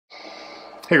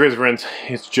Hey crazy friends,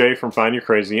 it's Jay from Find Your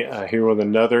Crazy here with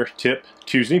another Tip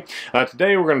Tuesday.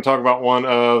 Today we're going to talk about one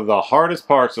of the hardest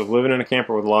parts of living in a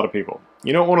camper with a lot of people.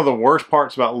 You know what one of the worst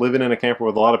parts about living in a camper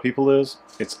with a lot of people is?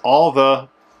 It's all the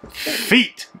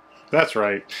feet. That's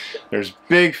right. There's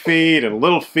big feet and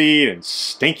little feet and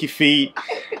stinky feet.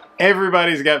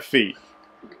 Everybody's got feet.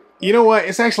 You know what?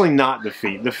 It's actually not the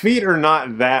feet. The feet are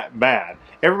not that bad.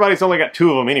 Everybody's only got 2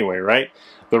 of them anyway, right?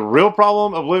 The real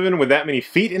problem of living with that many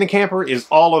feet in a camper is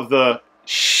all of the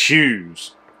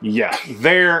shoes. Yeah,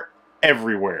 they're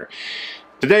everywhere.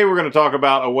 Today we're going to talk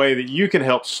about a way that you can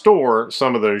help store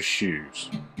some of those shoes.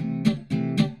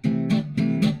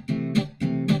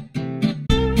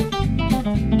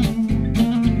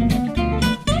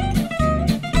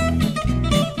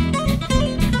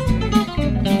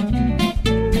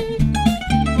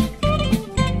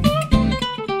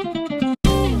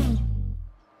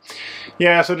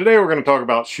 Yeah, so today we're going to talk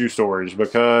about shoe storage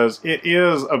because it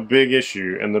is a big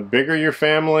issue, and the bigger your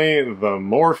family, the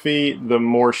more feet, the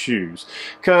more shoes.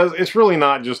 Because it's really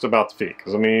not just about the feet,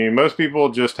 because I mean, most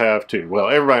people just have 2. Well,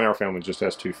 everybody in our family just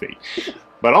has 2 feet.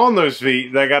 But on those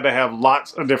feet, they got to have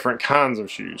lots of different kinds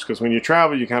of shoes, because when you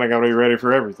travel, you kind of got to be ready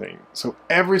for everything. So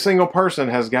every single person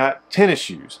has got tennis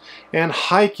shoes, and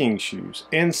hiking shoes,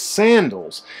 and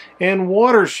sandals, and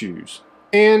water shoes,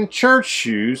 and church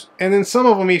shoes, and then some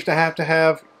of them even have to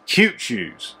have cute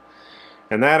shoes.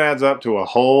 And that adds up to a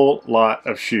whole lot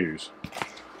of shoes.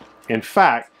 In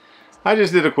fact, I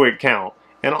just did a quick count,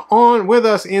 and on with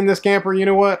us in this camper, you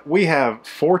know what? We have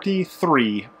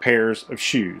 43 pairs of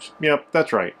shoes. Yep,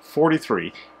 that's right,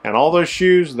 43. And all those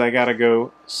shoes, they gotta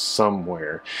go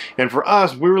somewhere. And for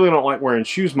us, we really don't like wearing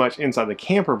shoes much inside the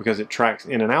camper because it tracks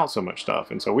in and out so much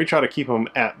stuff. And so we try to keep them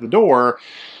at the door.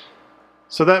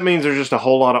 So that means there's just a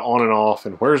whole lot of on and off,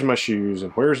 and where's my shoes,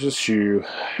 and where's this shoe?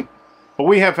 But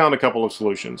we have found a couple of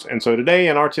solutions. And so today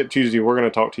in our Tip Tuesday, we're going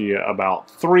to talk to you about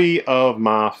 3 of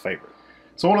my favorites.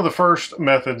 So one of the first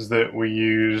methods that we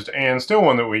used, and still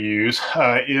one that we use,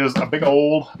 is a big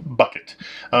old bucket.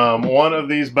 One of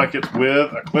these buckets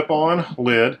with a clip-on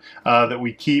lid that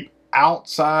we keep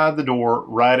outside the door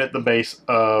right at the base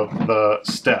of the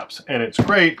steps. And it's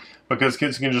great because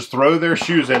kids can just throw their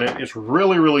shoes in it. It's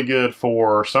really, really good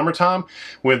for summertime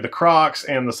with the Crocs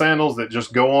and the sandals that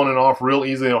just go on and off real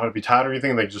easy. They don't have to be tied or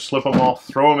anything. They just slip them off,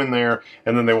 throw them in there,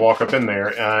 and then they walk up in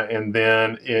there. And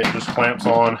then it just clamps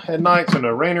on at night so no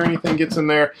rain or anything gets in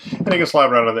there, and it can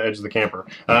slide right on the edge of the camper.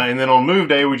 And then on move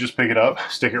day, we just pick it up,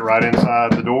 stick it right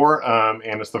inside the door,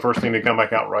 and it's the first thing to come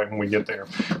back out right when we get there.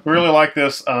 We really like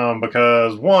this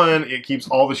because, one, it keeps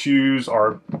all the shoes,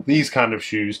 or these kind of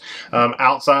shoes,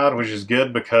 outside, which is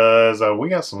good because we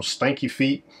got some stinky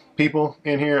feet people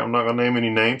in here. I'm not going to name any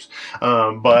names,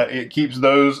 but it keeps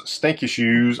those stinky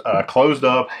shoes closed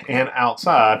up and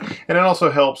outside, and it also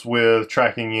helps with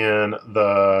tracking in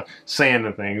the sand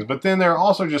and things. But then there are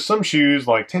also just some shoes,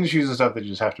 like tennis shoes and stuff, that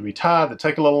just have to be tied, that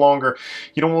take a little longer.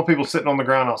 You don't want people sitting on the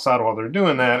ground outside while they're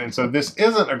doing that, and so this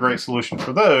isn't a great solution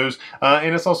for those,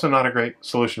 and it's also not a great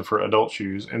solution for adult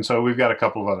shoes, and so we've got a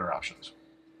couple of other options.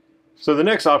 So the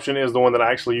next option is the one that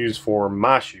I actually use for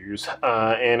my shoes,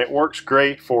 and it works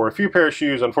great for a few pair of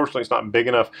shoes. Unfortunately, it's not big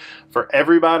enough for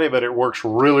everybody, but it works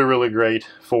really, really great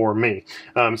for me.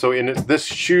 So it's this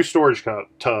shoe storage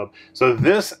tub. So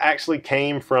this actually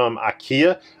came from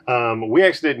IKEA. We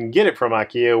actually didn't get it from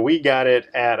IKEA. We got it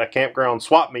at a campground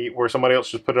swap meet where somebody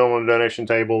else just put it on a donation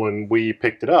table and we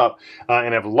picked it up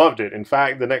and have loved it. In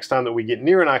fact, the next time that we get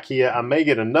near an IKEA, I may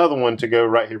get another one to go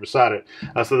right here beside it.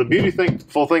 So the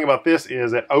beautiful thing about this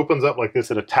is it opens up like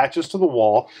this. It attaches to the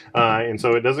wall, and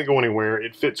so it doesn't go anywhere.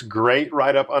 It fits great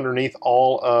right up underneath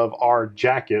all of our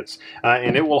jackets,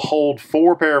 and it will hold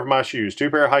 4 pair of my shoes, 2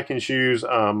 pair of hiking shoes,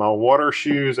 my water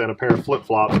shoes, and a pair of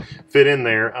flip-flops fit in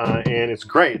there, and it's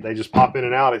great. They just pop in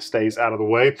and out. It stays out of the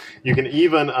way. You can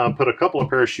even put a couple of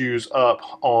pair of shoes up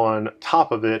on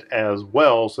top of it as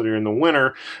well. So during the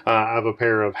winter, I have a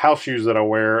pair of house shoes that I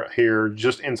wear here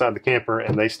just inside the camper,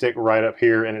 and they stick right up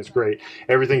here, and it's great.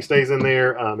 Everything stays in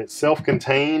there. It's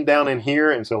self-contained down in here,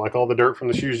 and so like all the dirt from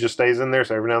the shoes just stays in there,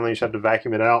 so every now and then you just have to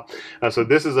vacuum it out. So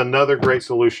this is another great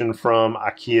solution from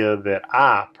IKEA that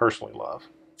I personally love.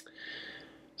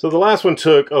 So the last one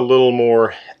took a little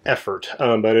more effort,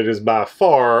 but it is by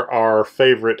far our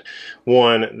favorite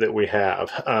one that we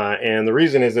have. And the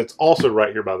reason is it's also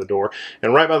right here by the door.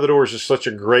 And right by the door is just such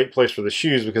a great place for the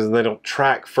shoes because they don't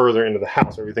track further into the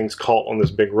house. Everything's caught on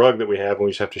this big rug that we have, and we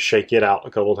just have to shake it out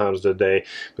a couple times a day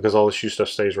because all the shoe stuff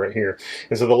stays right here.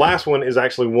 And so the last one is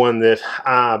actually one that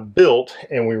I built,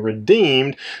 and we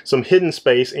redeemed some hidden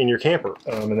space in your camper.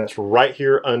 And that's right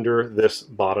here under this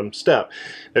bottom step.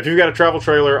 Now, if you've got a travel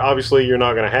trailer trailer, obviously you're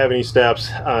not going to have any steps,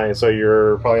 and so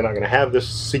you're probably not going to have this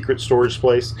secret storage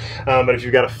place. But if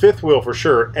you've got a fifth wheel, for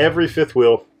sure, every fifth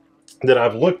wheel that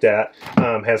I've looked at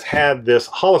has had this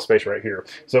hollow space right here.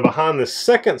 So behind the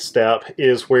second step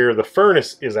is where the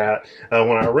furnace is at.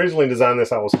 When I originally designed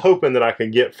this, I was hoping that I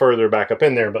could get further back up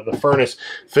in there, but the furnace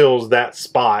fills that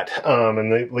spot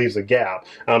and it leaves a gap.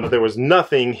 But there was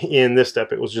nothing in this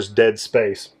step. It was just dead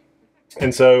space.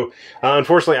 And so,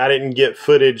 unfortunately, I didn't get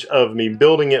footage of me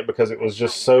building it because it was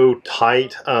just so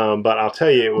tight, but I'll tell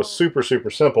you, it was super, super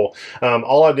simple.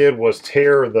 All I did was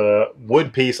tear the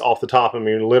wood piece off the top. I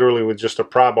mean, literally with just a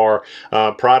pry bar,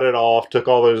 pried it off, took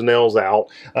all those nails out,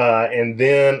 and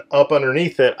then up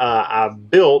underneath it, I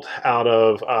built out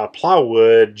of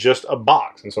plywood just a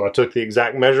box. And so I took the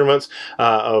exact measurements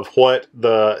of what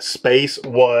the space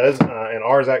was, and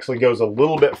ours actually goes a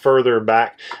little bit further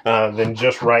back than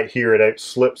just right here. It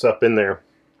slips up in there.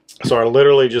 So I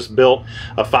literally just built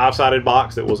a 5-sided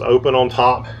box that was open on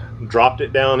top, dropped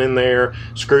it down in there,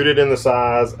 screwed it in the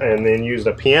sides, and then used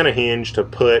a piano hinge to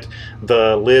put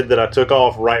the lid that I took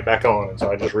off right back on. And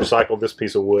so I just recycled this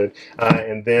piece of wood,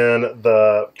 and then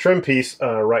the trim piece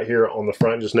right here on the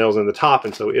front just nails in the top,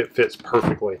 and so it fits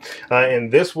perfectly.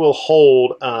 And this will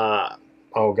hold,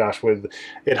 oh gosh,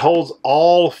 it holds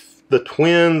all the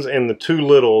twins and the two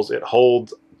littles. It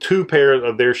holds 2 pairs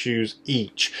of their shoes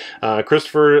each.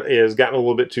 Christopher has gotten a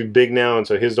little bit too big now, and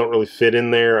so his don't really fit in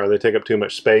there, or they take up too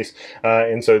much space.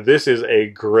 And so this is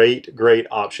a great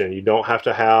option. You don't have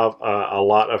to have a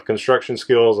lot of construction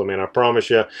skills. I mean, I promise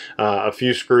you, a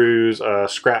few screws, a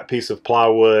scrap piece of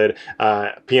plywood,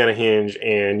 piano hinge,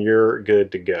 and you're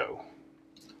good to go.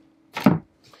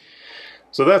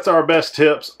 So that's our best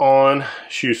tips on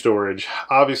shoe storage.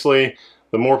 Obviously,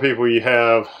 the more people you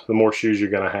have, the more shoes you're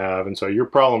going to have. And so your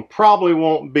problem probably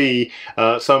won't be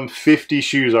some 50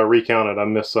 shoes. I recounted, I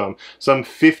missed some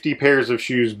 50 pairs of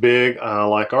shoes big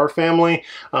like our family.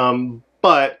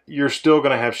 But you're still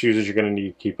going to have shoes that you're going to need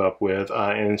to keep up with,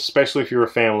 and especially if you're a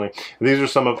family. These are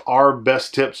some of our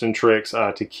best tips and tricks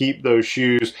to keep those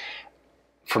shoes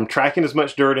from tracking as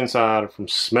much dirt inside, from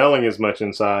smelling as much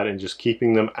inside, and just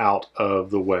keeping them out of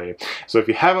the way. So if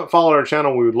you haven't followed our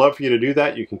channel, we would love for you to do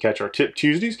that. You can catch our Tip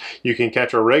Tuesdays, you can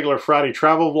catch our regular Friday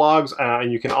travel vlogs,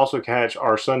 and you can also catch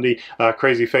our Sunday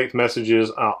Crazy Faith messages,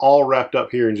 all wrapped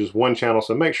up here in just one channel.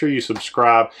 So make sure you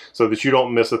subscribe so that you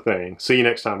don't miss a thing. See you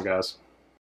next time, guys.